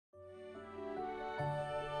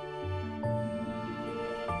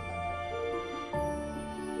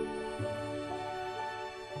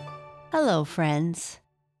Hello, friends,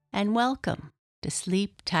 and welcome to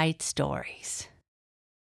Sleep Tight Stories.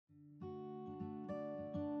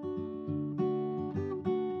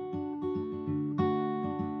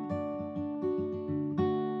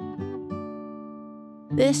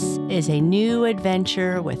 This is a new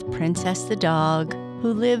adventure with Princess the dog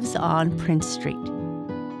who lives on Prince Street.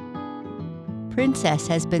 Princess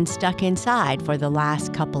has been stuck inside for the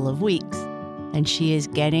last couple of weeks, and she is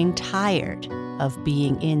getting tired of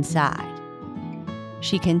being inside.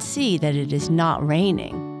 She can see that it is not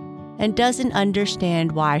raining and doesn't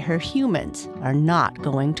understand why her humans are not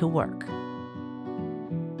going to work.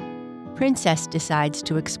 Princess decides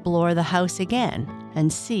to explore the house again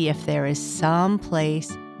and see if there is some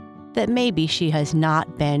place that maybe she has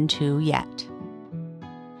not been to yet.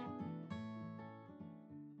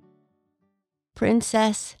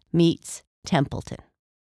 Princess meets Templeton.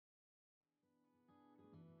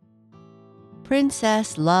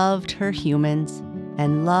 Princess loved her humans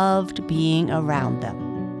and loved being around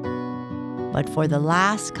them. But for the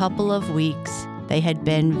last couple of weeks, they had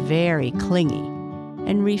been very clingy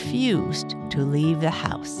and refused to leave the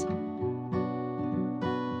house.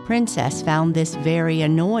 Princess found this very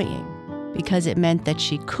annoying because it meant that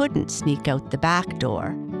she couldn't sneak out the back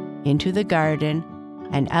door, into the garden,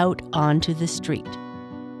 and out onto the street,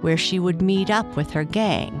 where she would meet up with her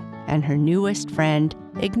gang and her newest friend,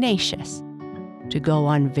 Ignatius, to go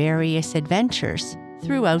on various adventures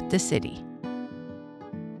throughout the city.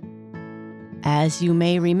 As you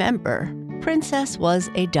may remember, Princess was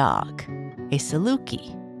a dog, a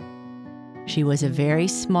Saluki. She was a very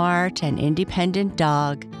smart and independent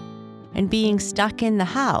dog, and being stuck in the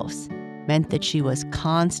house meant that she was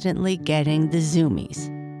constantly getting the zoomies,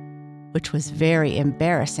 which was very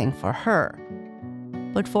embarrassing for her,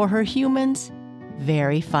 but for her humans,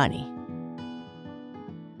 very funny.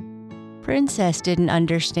 Princess didn't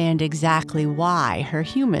understand exactly why her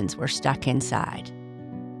humans were stuck inside.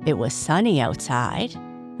 It was sunny outside,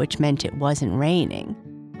 which meant it wasn't raining,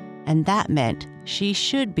 and that meant she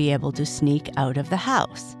should be able to sneak out of the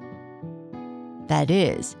house. That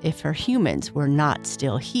is, if her humans were not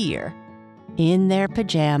still here, in their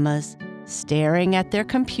pajamas, staring at their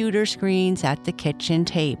computer screens at the kitchen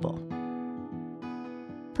table.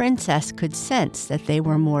 Princess could sense that they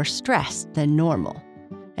were more stressed than normal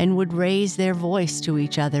and would raise their voice to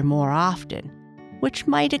each other more often, which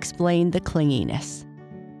might explain the clinginess.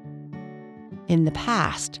 In the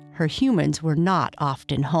past, her humans were not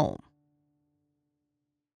often home.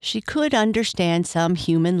 She could understand some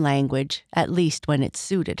human language, at least when it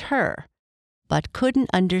suited her, but couldn't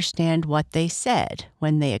understand what they said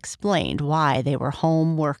when they explained why they were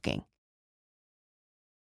home working.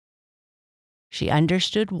 She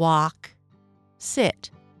understood walk, sit,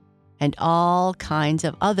 and all kinds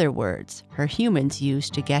of other words her humans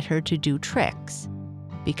used to get her to do tricks,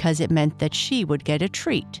 because it meant that she would get a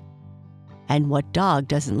treat. And what dog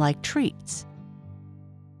doesn't like treats?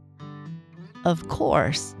 Of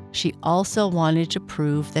course, she also wanted to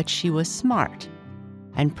prove that she was smart,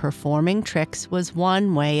 and performing tricks was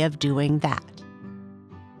one way of doing that.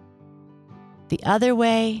 The other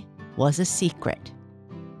way was a secret.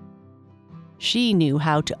 She knew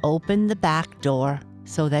how to open the back door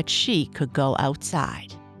so that she could go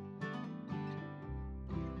outside.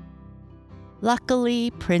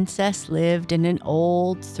 Luckily, Princess lived in an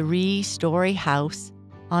old 3-story house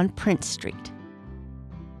on Prince Street,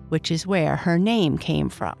 which is where her name came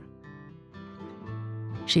from.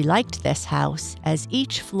 She liked this house as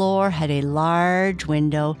each floor had a large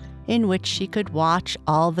window in which she could watch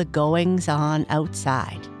all the goings-on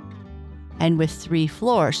outside. And with 3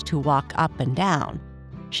 floors to walk up and down,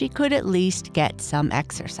 she could at least get some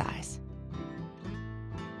exercise.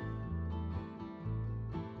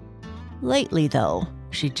 Lately, though,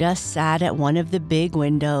 she just sat at one of the big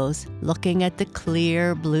windows, looking at the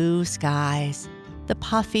clear blue skies, the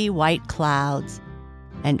puffy white clouds,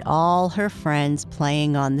 and all her friends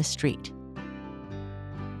playing on the street.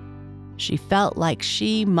 She felt like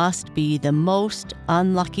she must be the most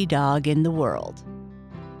unlucky dog in the world.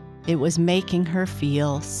 It was making her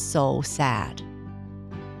feel so sad.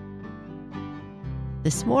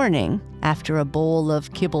 This morning, after a bowl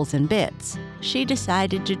of kibbles and bits, she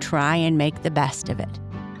decided to try and make the best of it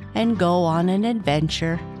and go on an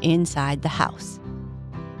adventure inside the house.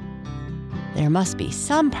 There must be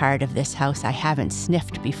some part of this house I haven't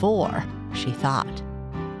sniffed before, she thought.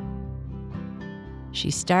 She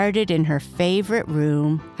started in her favorite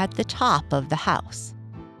room at the top of the house.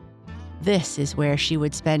 This is where she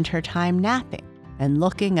would spend her time napping and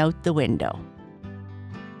looking out the window.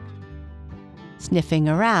 Sniffing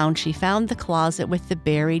around, she found the closet with the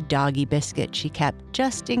buried doggy biscuit she kept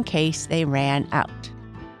just in case they ran out.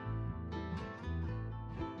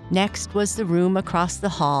 Next was the room across the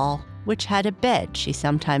hall, which had a bed she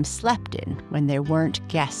sometimes slept in when there weren't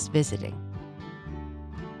guests visiting.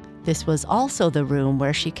 This was also the room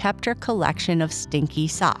where she kept her collection of stinky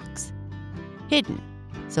socks, hidden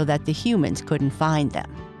so that the humans couldn't find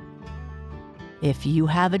them. If you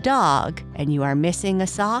have a dog and you are missing a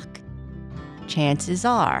sock, chances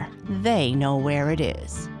are they know where it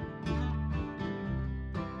is.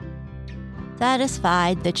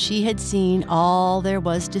 Satisfied that she had seen all there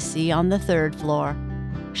was to see on the 3rd floor,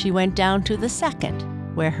 she went down to the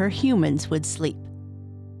 2nd, where her humans would sleep,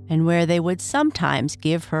 and where they would sometimes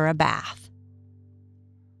give her a bath.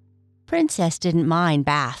 Princess didn't mind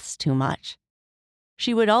baths too much.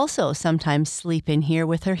 She would also sometimes sleep in here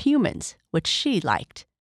with her humans, which she liked,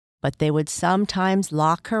 but they would sometimes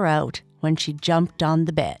lock her out when she jumped on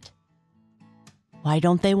the bed. Why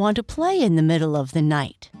don't they want to play in the middle of the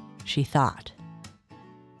night? She thought.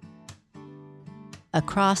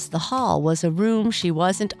 Across the hall was a room she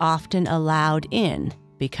wasn't often allowed in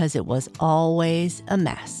because it was always a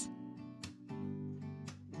mess.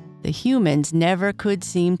 The humans never could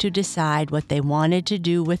seem to decide what they wanted to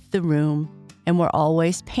do with the room and were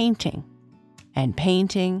always painting and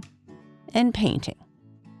painting and painting.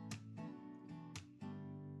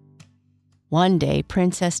 One day,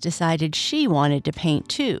 Princess decided she wanted to paint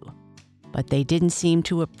too, but they didn't seem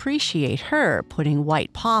to appreciate her putting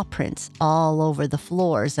white paw prints all over the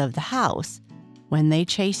floors of the house when they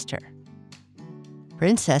chased her.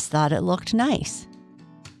 Princess thought it looked nice.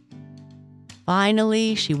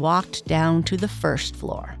 Finally, she walked down to the 1st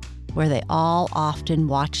floor, where they all often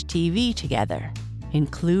watched TV together,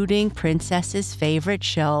 including Princess's favorite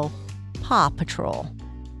show, Paw Patrol.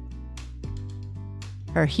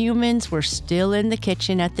 Her humans were still in the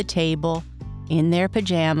kitchen at the table, in their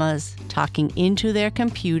pajamas, talking into their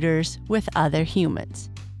computers with other humans.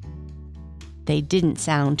 They didn't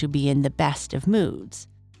sound to be in the best of moods,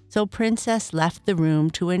 so Princess left the room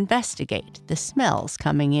to investigate the smells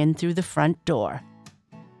coming in through the front door.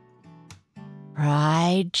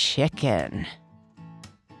 Fried chicken.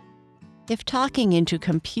 If talking into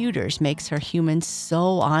computers makes her humans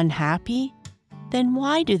so unhappy, then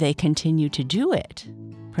why do they continue to do it?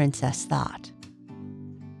 Princess thought.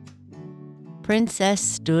 Princess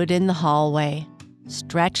stood in the hallway,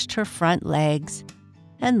 stretched her front legs,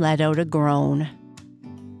 and let out a groan.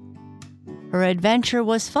 Her adventure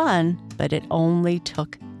was fun, but it only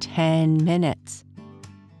took 10 minutes.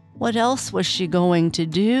 What else was she going to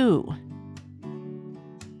do?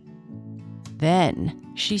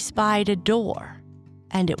 Then she spied a door,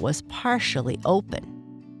 and it was partially open.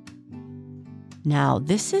 Now,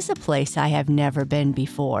 this is a place I have never been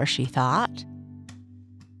before, she thought.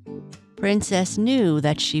 Princess knew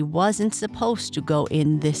that she wasn't supposed to go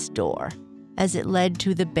in this door, as it led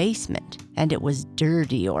to the basement, and it was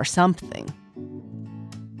dirty or something.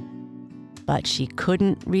 But she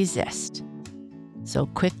couldn't resist. So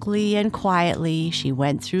quickly and quietly, she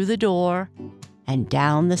went through the door and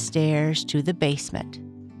down the stairs to the basement.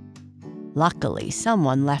 Luckily,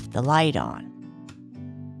 someone left the light on.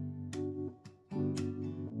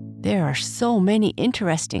 There are so many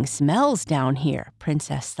interesting smells down here,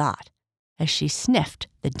 Princess thought, as she sniffed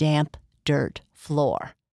the damp dirt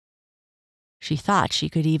floor. She thought she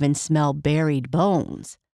could even smell buried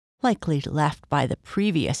bones, likely left by the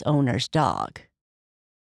previous owner's dog.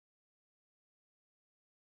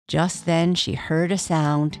 Just then she heard a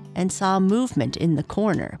sound and saw movement in the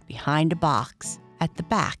corner behind a box at the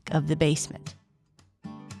back of the basement.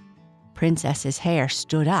 Princess's hair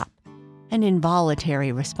stood up, an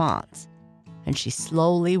involuntary response, and she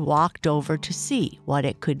slowly walked over to see what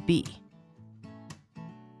it could be.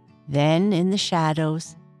 Then, in the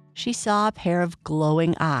shadows, she saw a pair of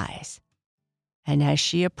glowing eyes, and as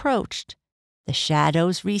she approached, the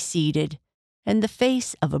shadows receded and the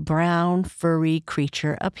face of a brown, furry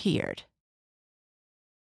creature appeared.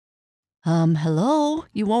 Hello,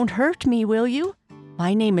 you won't hurt me, will you?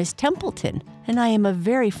 My name is Templeton, and I am a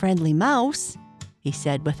very friendly mouse, he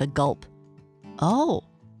said with a gulp. Oh,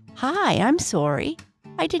 hi, I'm sorry.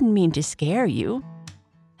 I didn't mean to scare you.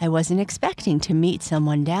 I wasn't expecting to meet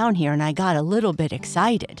someone down here and I got a little bit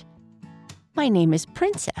excited. My name is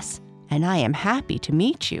Princess, and I am happy to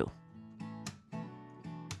meet you.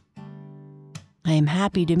 I am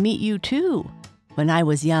happy to meet you too. When I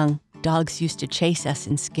was young, dogs used to chase us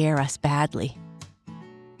and scare us badly.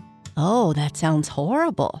 Oh, that sounds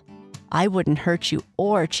horrible. I wouldn't hurt you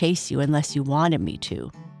or chase you unless you wanted me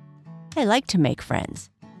to. I like to make friends.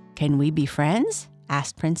 Can we be friends?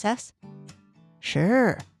 Asked Princess.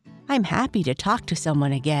 "Sure, I'm happy to talk to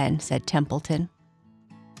someone again," said Templeton.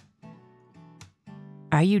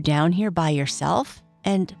 "Are you down here by yourself?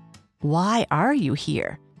 And why are you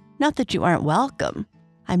here? Not that you aren't welcome.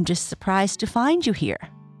 I'm just surprised to find you here."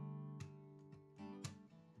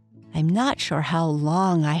 "I'm not sure how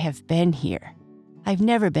long I have been here. I've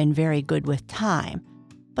never been very good with time,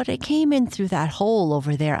 but I came in through that hole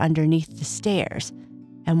over there underneath the stairs,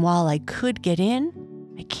 and while I could get in,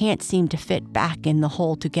 I can't seem to fit back in the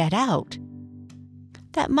hole to get out.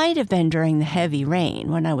 That might have been during the heavy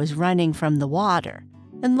rain when I was running from the water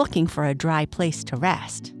and looking for a dry place to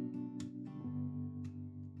rest."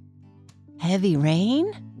 "Heavy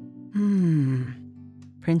rain?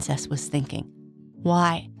 Princess was thinking.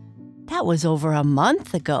 "Why, that was over a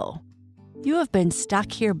month ago. You have been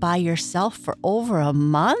stuck here by yourself for over a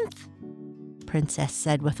month?" Princess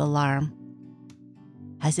said with alarm.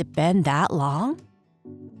 "Has it been that long?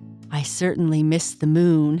 I certainly miss the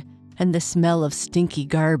moon and the smell of stinky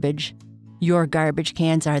garbage. Your garbage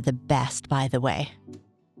cans are the best, by the way."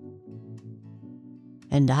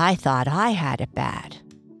 "And I thought I had it bad.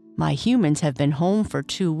 My humans have been home for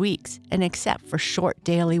 2 weeks, and except for short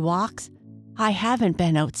daily walks, I haven't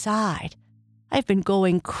been outside. I've been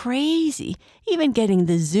going crazy, even getting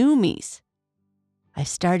the zoomies. I've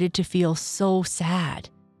started to feel so sad,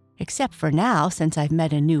 except for now since I've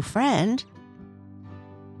met a new friend."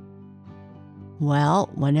 "Well,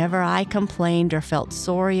 whenever I complained or felt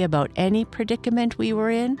sorry about any predicament we were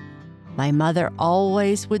in, my mother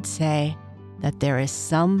always would say that there is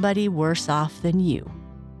somebody worse off than you,"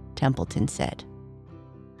 Templeton said.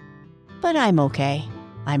 "But I'm okay.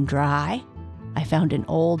 I'm dry. I found an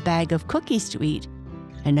old bag of cookies to eat,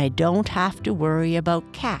 and I don't have to worry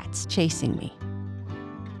about cats chasing me."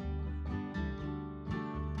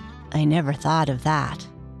 "I never thought of that.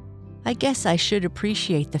 I guess I should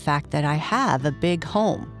appreciate the fact that I have a big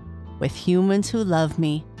home with humans who love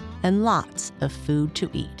me and lots of food to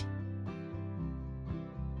eat.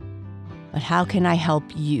 But how can I help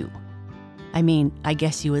you? I mean, I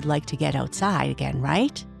guess you would like to get outside again,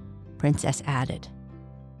 right?" Princess added.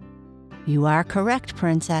 "You are correct,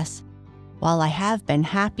 Princess. While I have been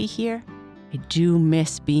happy here, I do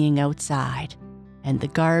miss being outside, and the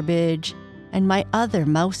garbage, and my other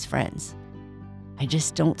mouse friends. I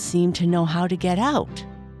just don't seem to know how to get out."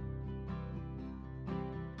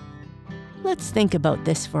 "Let's think about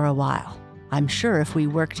this for a while. I'm sure if we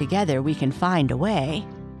work together, we can find a way."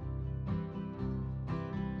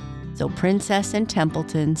 So Princess and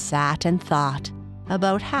Templeton sat and thought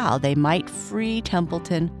about how they might free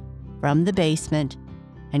Templeton from the basement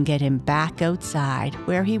and get him back outside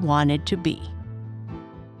where he wanted to be.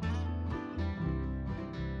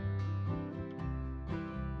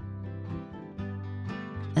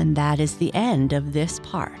 And that is the end of this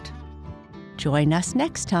part. Join us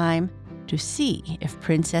next time to see if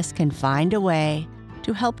Princess can find a way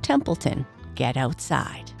to help Templeton get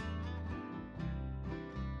outside.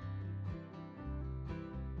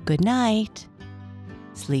 Good night.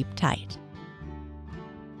 Sleep tight.